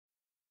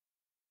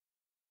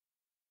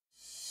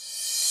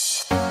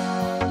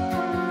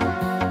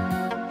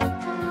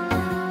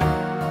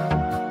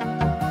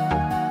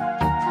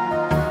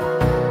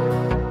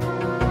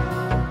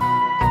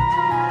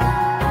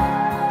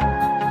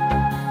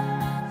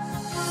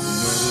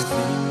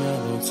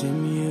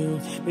him you,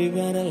 we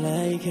gotta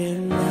like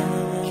him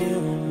now.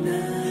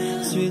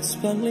 Sweet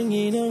sparkling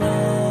in your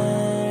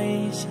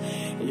eyes,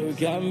 you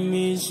got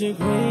me so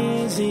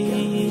crazy.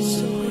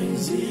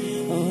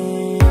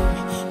 Oh,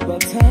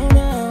 but how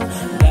now?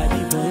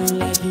 Daddy boy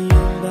like you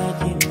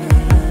back in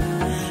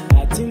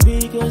now. Acting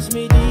because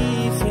me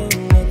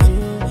different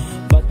too,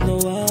 but no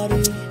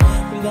worry.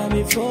 Got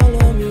me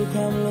follow you,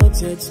 come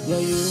let's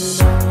explore you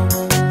now.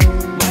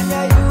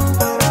 Manya you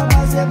better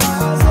maze.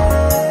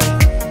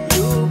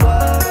 You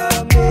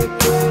better make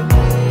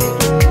me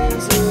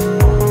crazy.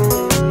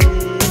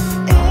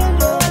 In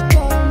your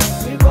palm,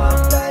 we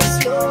want that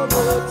slow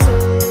mo to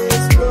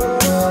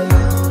explore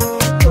you.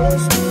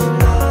 'Cause we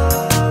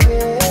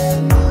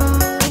loving you.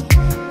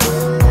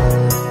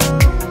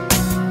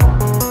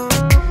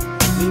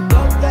 We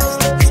want that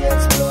slow to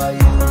explore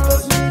you.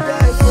 'Cause we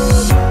die for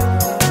you.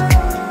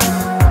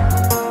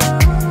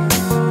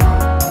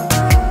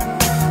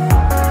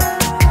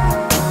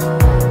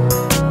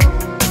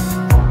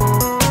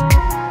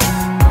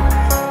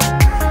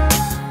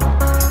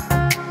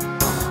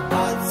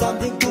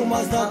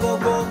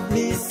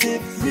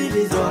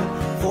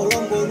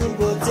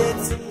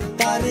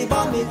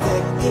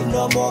 If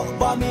no more,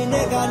 but me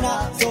negana,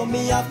 so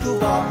me have to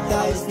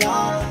baptize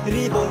now.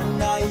 Ribbon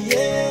na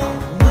yeah.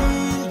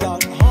 Kneel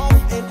down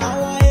half an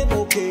hour, I'm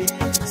okay.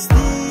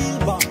 Still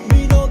back,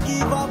 me no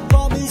give up,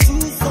 but me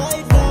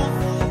suicide now.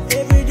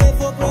 Every day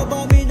for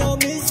proper, me no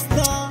miss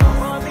now.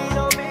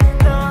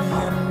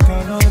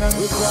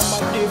 We from a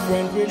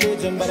different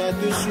religion, but I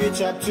do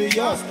switch up to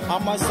yours.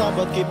 I'm a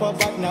Sabbath keeper,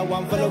 but now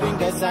I'm following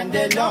the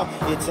Sunday law.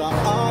 It's a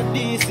hard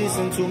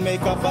decision to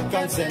make up a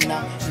cancer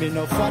now. Me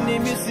no funny,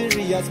 me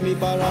serious, me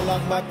barrel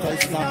like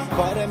baptized now.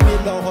 But me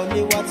love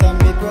honey water,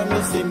 me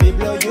promise me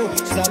blow you.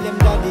 Salim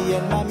daddy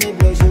and mommy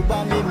blow you,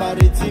 but me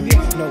married to me.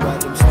 No one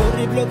them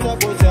story blood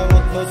about your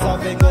what no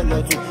saving a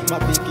lot to. My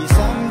biggie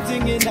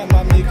something in a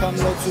mommy come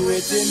not to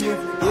it in you,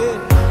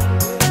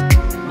 yeah.